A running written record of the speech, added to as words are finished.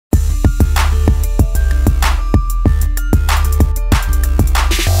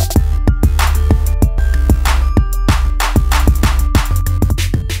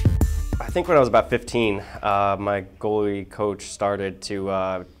think when I was about 15, my goalie coach started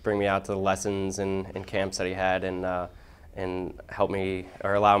to bring me out to the lessons and camps that he had, and help me,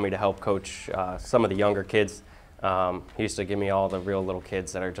 or allow me to help coach some of the younger kids. He used to give me all the real little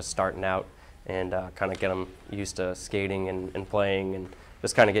kids that are just starting out, and kind of get them used to skating and playing, and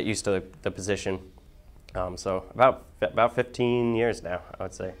just kind of get used to the position. So about 15 years now, I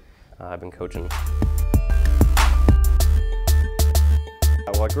would say, I've been coaching.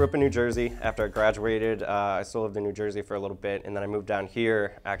 Well, I grew up in New Jersey. After I graduated, I still lived in New Jersey for a little bit, and then I moved down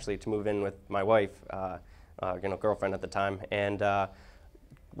here actually to move in with my wife, girlfriend at the time. And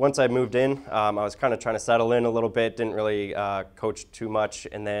once I moved in, I was kind of trying to settle in a little bit, didn't really coach too much,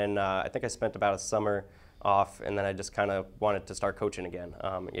 and then I think I spent about a summer off, and then I just kind of wanted to start coaching again.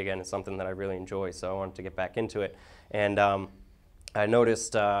 Again, it's something that I really enjoy, so I wanted to get back into it. And I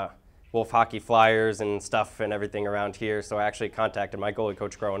noticed Wolf hockey flyers and stuff and everything around here, so I actually contacted my goalie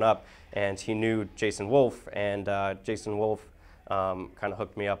coach growing up, and he knew Jason Wolf, and Jason Wolf kind of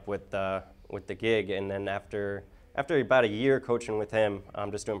hooked me up with the gig. And then after about a year coaching with him,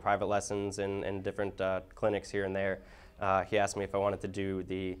 just doing private lessons and different clinics here and there, he asked me if I wanted to do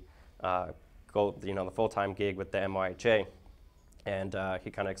the the full-time gig with the MYHA, and he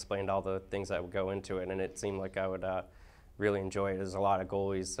kind of explained all the things that would go into it, and it seemed like I would really enjoy it. There's a lot of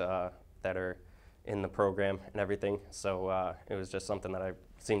goalies that are in the program and everything, so it was just something that I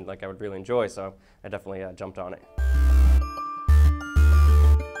seemed like I would really enjoy, so I definitely jumped on it.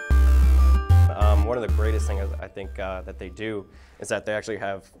 One of the greatest things I think that they do is that they actually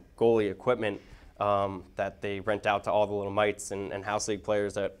have goalie equipment that they rent out to all the little mites and house league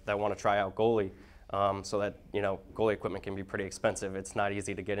players that want to try out goalie, so that goalie equipment can be pretty expensive. It's not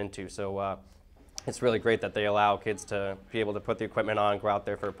easy to get into, so it's really great that they allow kids to be able to put the equipment on, go out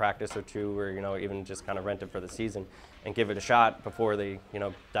there for a practice or two, or even just kind of rent it for the season and give it a shot before they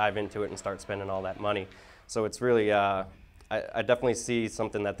dive into it and start spending all that money. So it's really I definitely see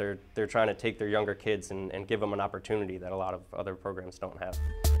something that they're trying to take their younger kids and give them an opportunity that a lot of other programs don't have.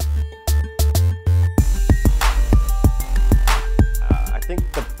 I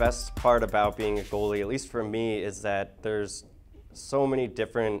think the best part about being a goalie, at least for me, is that there's so many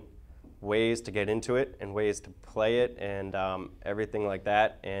different ways to get into it and ways to play it and everything like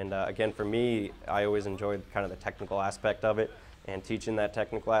that. And again, for me, I always enjoyed kind of the technical aspect of it and teaching that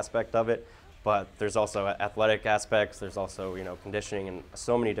technical aspect of it. But there's also athletic aspects, there's also conditioning, and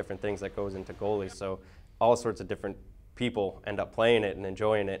so many different things that goes into goalie. So all sorts of different people end up playing it and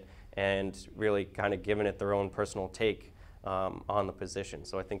enjoying it and really kind of giving it their own personal take on the position.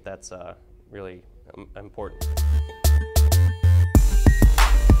 So I think that's really important.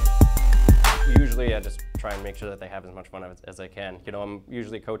 Usually I just try and make sure that they have as much fun as I can. I'm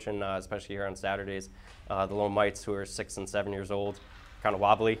usually coaching, especially here on Saturdays, the little mites who are 6 and 7 years old, kind of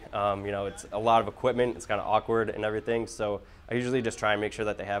wobbly. It's a lot of equipment, it's kind of awkward and everything, so I usually just try and make sure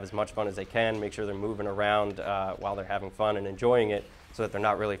that they have as much fun as they can, make sure they're moving around while they're having fun and enjoying it, so that they're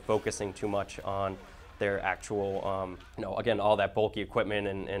not really focusing too much on their actual, again, all that bulky equipment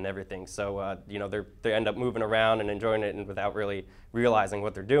and everything. So, they end up moving around and enjoying it and without really realizing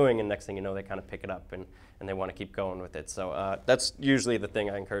what they're doing, and next thing you know, they kind of pick it up and they want to keep going with it. So that's usually the thing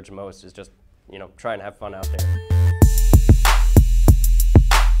I encourage most, is just, try and have fun out there.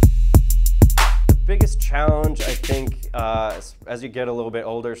 The biggest challenge, I think, as you get a little bit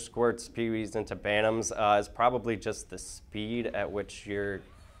older, squirts, peewees into bantams, is probably just the speed at which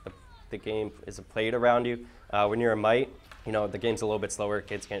the game is played around you. When you're a mite, the game's a little bit slower,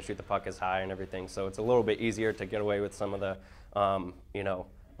 kids can't shoot the puck as high and everything, so it's a little bit easier to get away with some of the,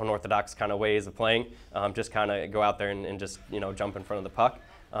 unorthodox kind of ways of playing. Just kind of go out there and just, jump in front of the puck.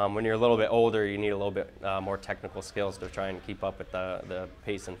 When you're a little bit older, you need a little bit more technical skills to try and keep up with the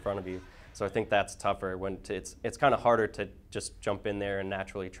pace in front of you. So I think that's tougher. It's kind of harder to just jump in there and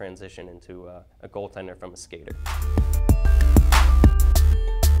naturally transition into a goaltender from a skater.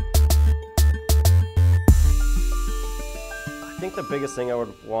 I think the biggest thing I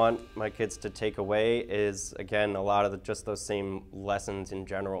would want my kids to take away is, again, a lot of just those same lessons in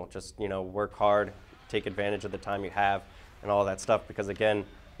general. Just, work hard, take advantage of the time you have and all that stuff, because again,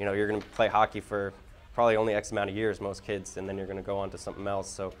 you're going to play hockey for probably only X amount of years, most kids, and then you're going to go on to something else.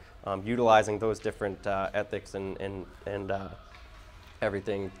 So utilizing those different ethics and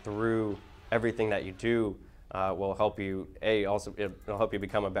everything through everything that you do will help you, it'll help you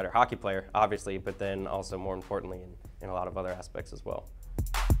become a better hockey player, obviously, but then also more importantly in a lot of other aspects as well.